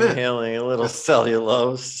 A little You're bit. inhaling a little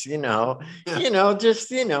cellulose, Yeah.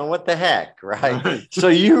 just, what the heck, right? Right. So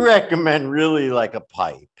you recommend really like a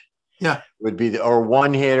pipe Yeah. would be or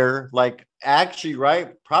one hitter, like actually,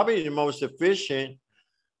 right? Probably the most efficient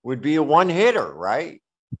would be a one hitter, right?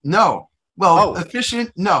 No. Well, Oh,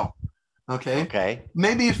 efficient, no. Okay. okay.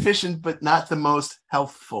 Maybe efficient, but not the most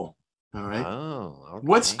healthful. All right. Oh, okay.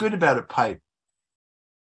 What's good about a pipe?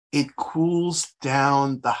 It cools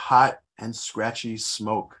down the hot and scratchy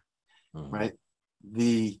smoke, Mhm. right?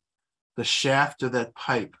 The shaft of that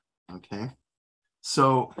pipe. Okay.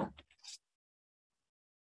 So,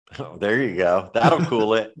 Oh, there you go. That'll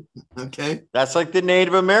cool it. okay. That's like the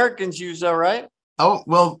Native Americans use, all right? Oh,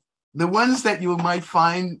 well, the ones that you might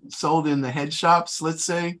find sold in the head shops, let's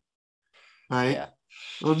say, right? Yeah,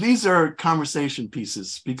 Well, these are conversation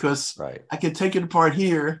pieces because right, I can take it apart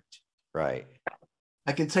here. right.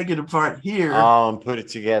 I can take it apart here. And put it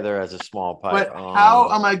together as a small pipe. But how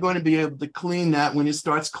am I going to be able to clean that when it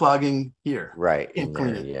starts clogging here? Right Can't in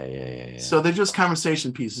clean there. it. Yeah. So they're just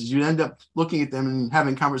conversation pieces. You end up looking at them and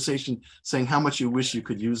having conversation saying how much you wish you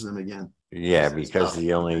could use them again. Yeah, because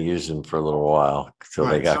you only use them for a little while till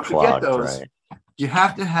they Right. got So to get clogged, those, right? you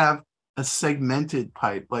have to have a segmented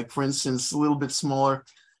pipe. Like for instance, a little bit smaller.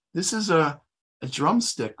 This is a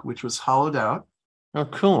drumstick which was hollowed out, Oh,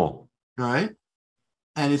 cool. right?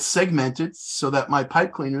 And it's segmented so that my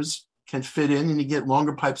pipe cleaners can fit in, and you get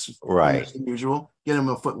longer pipes Right. than usual. Get them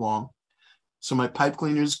a foot long, so my pipe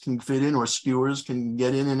cleaners can fit in, or skewers can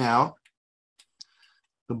get in and out.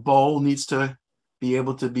 The bowl needs to be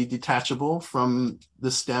able to be detachable from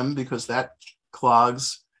the stem because that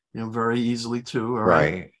clogs, very easily too. All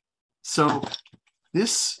right. Right. So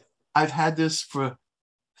this, I've had this for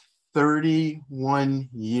 31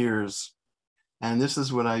 years, and this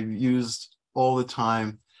is what I've used all the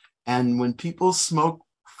time. And when people smoke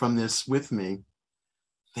from this with me,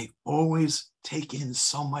 they always take in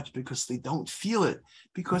so much because they don't feel it,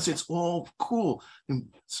 because it's all cool. And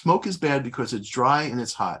smoke is bad because it's dry and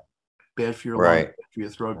it's hot. Bad for your lungs, Right. bad for your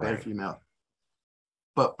throat, Right. bad for your mouth.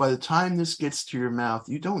 But by the time this gets to your mouth,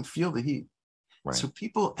 you don't feel the heat. Right. So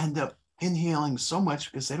people end up inhaling so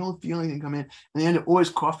much because they don't feel anything come in, and they end up always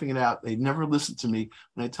coughing it out. They never listen to me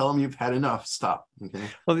when I tell them you've had enough. Stop. Okay.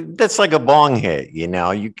 Well, that's like a bong hit,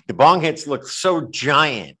 the bong hits look so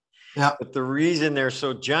giant. Yeah. But the reason they're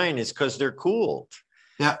so giant is because they're cooled.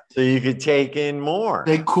 Yeah. So you could take in more.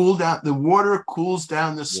 They cool down. The water cools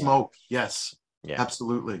down the smoke. Yes. Yeah.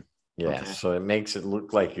 Absolutely. Yeah. Okay. So it makes it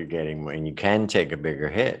look like you're getting more, and you can take a bigger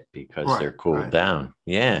hit because Right, they're cooled right. down.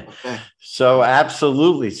 Yeah. Okay. So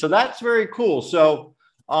absolutely. So that's very cool. So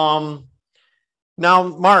now,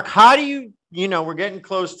 Mark, how do you, we're getting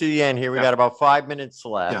close to the end here. We got about 5 minutes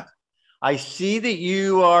left. Yeah. I see that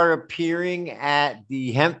you are appearing at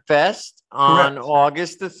the Hemp Fest on Correct.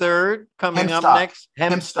 August the 3rd, coming Hemp up Stock. next.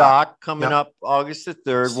 Hemp Hemp Stock. Stock coming Yep. up August the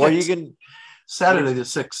 3rd. What are you going to, Saturday the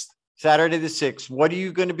 6th. Saturday the 6th, what are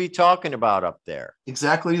you going to be talking about up there?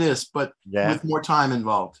 Exactly this, but with more time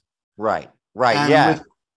involved. Right. Right. And Yeah.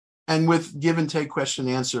 with give and take, question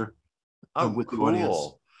and answer with the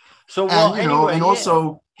audience. So, well, and, anyway, and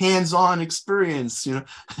also hands-on experience,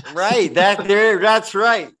 Right. That's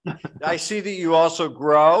right. I see that you also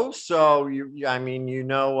grow. So you definitely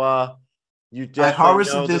know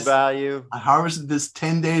the value. I harvested this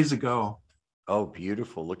 10 days ago. Oh,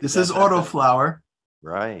 beautiful. Look at this that. is autoflower.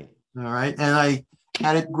 Right. All right. And I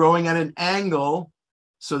had it growing at an angle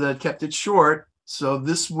so that it kept it short. So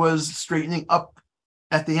this was straightening up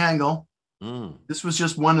at the angle. This was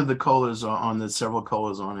just one of the colors on the several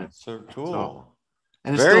colors on it. So cool.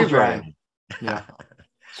 And it's still dry. Yeah.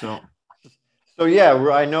 So yeah,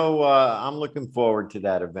 I know I'm looking forward to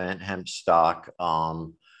that event, Hemp Stock.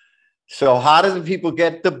 So how do the people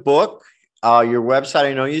get the book? Your website,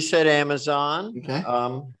 I know you said Amazon. Okay.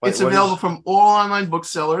 But it's available from all online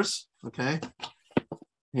booksellers. Okay.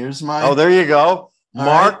 Here's my. Oh, there you go.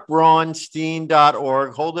 Right.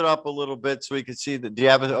 MarkBraunstein.org. Hold it up a little bit so we can see that. Do you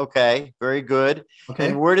have it? Okay. Very good. Okay.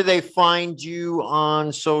 And where do they find you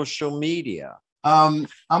on social media? I'm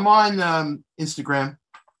on Instagram.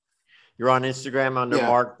 You're on Instagram under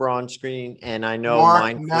Mark Braunstein, and I know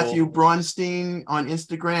Matthew Braunstein on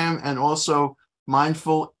Instagram, and also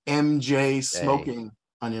Mindful MJ Smoking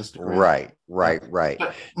on Instagram. Right.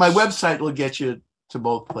 But my website will get you to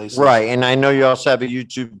both places. Right. And I know you also have a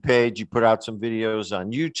YouTube page. You put out some videos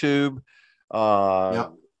on YouTube.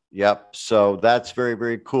 Yep. So that's very,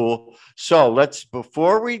 very cool. So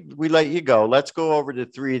before we let you go, let's go over the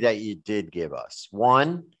 3 that you did give us.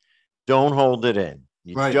 1, don't hold it in.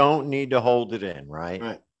 You don't need to hold it in, right?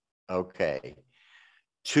 Right. Okay.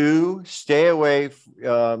 2, stay away.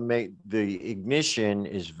 Make the ignition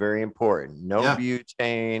is very important. No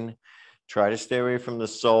butane. Try to stay away from the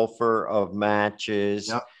sulfur of matches.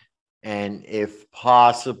 Yep. And if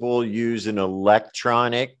possible, use an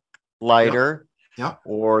electronic lighter. Yep.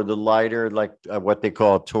 Or the lighter, like what they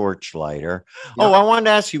call a torch lighter. Yep. Oh, I wanted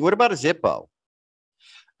to ask you, what about a Zippo?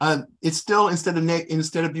 It's still instead of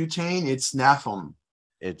butane, it's naphthalene.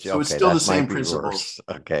 So it's still the same principles.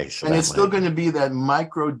 Okay. So and it's still going to be that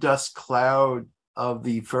micro dust cloud of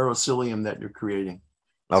the ferrocilium that you're creating.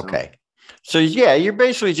 Okay. So yeah, you're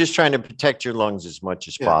basically just trying to protect your lungs as much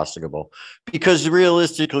as possible, because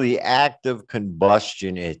realistically, active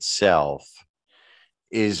combustion itself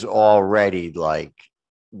is already like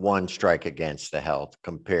one strike against the health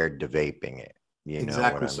compared to vaping it. You know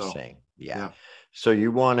what I'm saying? Yeah. So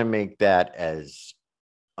you want to make that as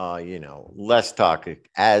less toxic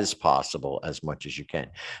as possible, as much as you can.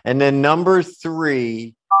 And then number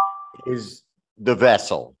 3 is the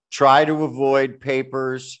vessel. Try to avoid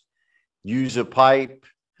papers, use a pipe,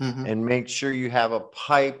 and make sure you have a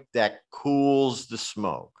pipe that cools the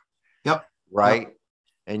smoke. Yep. Right. Yep.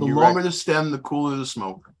 And the longer the stem, the cooler the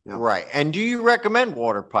smoke. Yep. Right. And do you recommend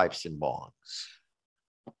water pipes and bongs?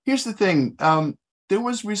 Here's the thing. There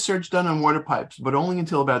was research done on water pipes, but only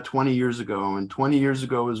until about 20 years ago. And 20 years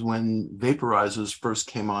ago is when vaporizers first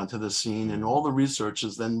came onto the scene, and all the research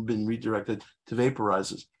has then been redirected to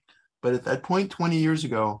vaporizers. But at that point, 20 years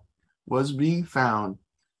ago, was being found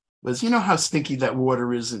was, how stinky that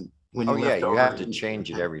water is when you left over. You have to change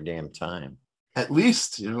it every damn time. At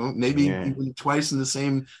least, maybe even twice in the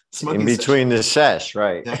same smoking in between the sesh,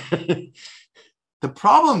 right? Yeah. The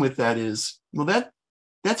problem with that is,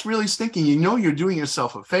 that's really stinky. You're doing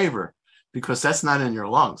yourself a favor because that's not in your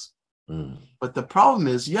lungs. But the problem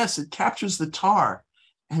is, yes, it captures the tar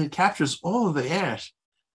and it captures all of the ash,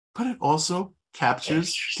 but it also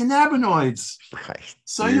captures cannabinoids. Right.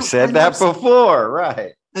 So you said that before,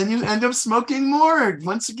 right? And you end up smoking more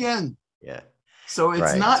once again. Yeah. So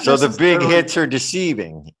it's not. So the big hits are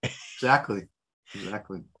deceiving. Exactly.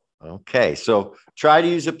 Okay. So try to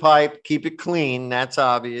use a pipe, keep it clean. That's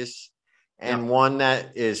obvious. And one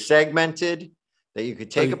that is segmented that you could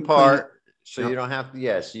take apart. So you don't have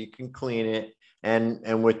to, so you can clean it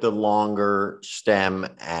and with the longer stem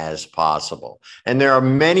as possible. And there are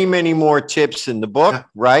many, many more tips in the book,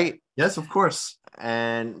 right? Yes, of course.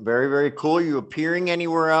 And very, very cool. You appearing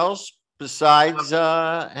anywhere else besides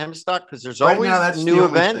Hemstock? Because there's always new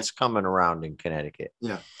events coming around in Connecticut.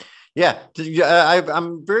 Yeah.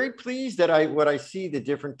 I'm very pleased that what I see the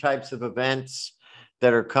different types of events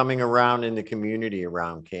that are coming around in the community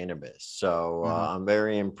around cannabis. So I'm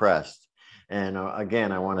very impressed. And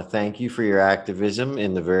again, I want to thank you for your activism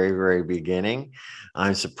in the very, very beginning.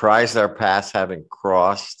 I'm surprised our paths haven't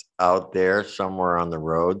crossed out there somewhere on the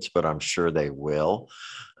roads, but I'm sure they will.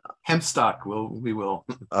 Hempstock, we will.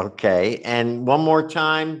 Okay. And one more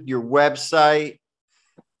time, your website.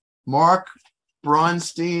 Mark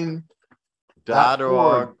Braunstein.org.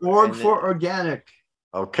 Org for organic.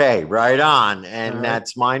 Okay, right on. And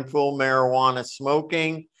that's mindful marijuana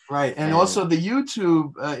smoking. Right. And also the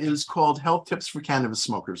YouTube is called Health Tips for Cannabis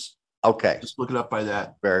Smokers. Okay. Just look it up by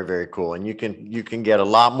that. Very, very cool. And you can get a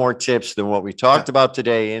lot more tips than what we talked about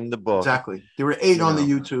today in the book. Exactly. There were 8 on the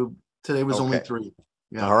YouTube. Today was only 3.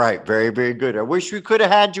 Yeah. All right. Very, very good. I wish we could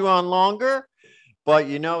have had you on longer, but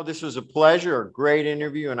this was a pleasure, a great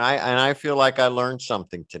interview. And I feel like I learned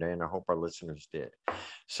something today, and I hope our listeners did.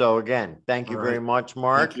 So again, thank you very much,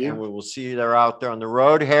 Mark. And we will see you out there on the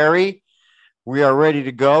road. Harry, we are ready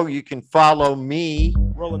to go. You can follow me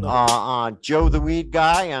on Joe the Weed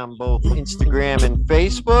Guy on both Instagram and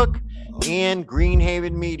Facebook, and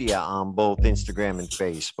Greenhaven Media on both Instagram and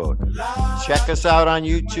Facebook. Check us out on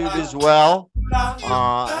YouTube as well.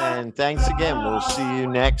 And thanks again. We'll see you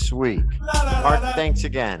next week. Mark, thanks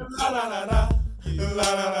again. All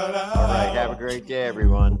right. Have a great day,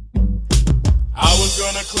 everyone. I was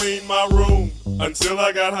gonna clean my room until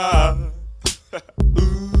I got high.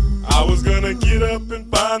 I was gonna get up and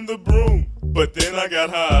find the broom, but then I got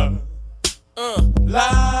high.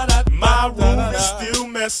 My room is still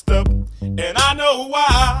messed up, and I know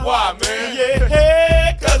why. Why, man?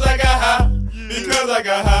 Yeah, cause I got high. Because I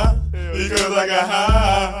got high. Because I got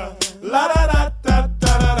high.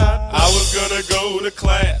 I was gonna go to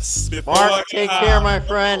class before Mark, take care, my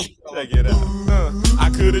friend. I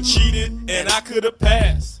could have cheated and I could have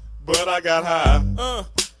passed, but I got high.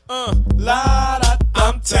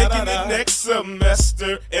 I'm taking it next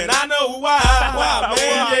semester, and I know why. Why,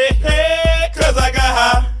 man? Yeah, cause I got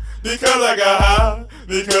high. Because I got high.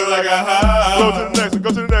 Because I got high.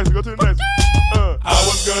 Go to the next one. I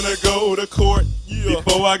was gonna go to court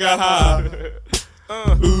before I got high.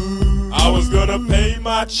 I was gonna pay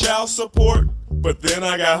my child support, but then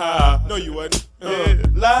I got high. No, you wasn't.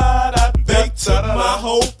 They took my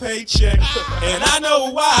whole paycheck, and I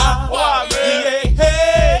know why. Why, man? Yeah,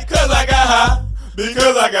 hey, cause I got high.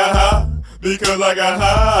 Because I got high. Because I got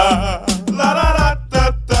high. La da da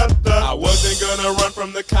da da da. I wasn't gonna run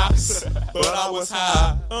from the cops, but I was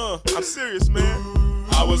high. I'm serious, man.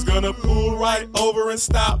 I was gonna pull right over and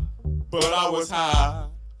stop, but I was high.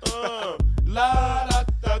 La da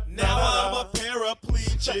da. Now I'm a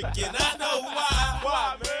paraplegic, and I know why.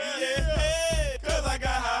 Why, man? Yeah, cause I got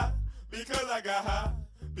high. Because I got high.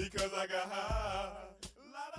 Because I got high.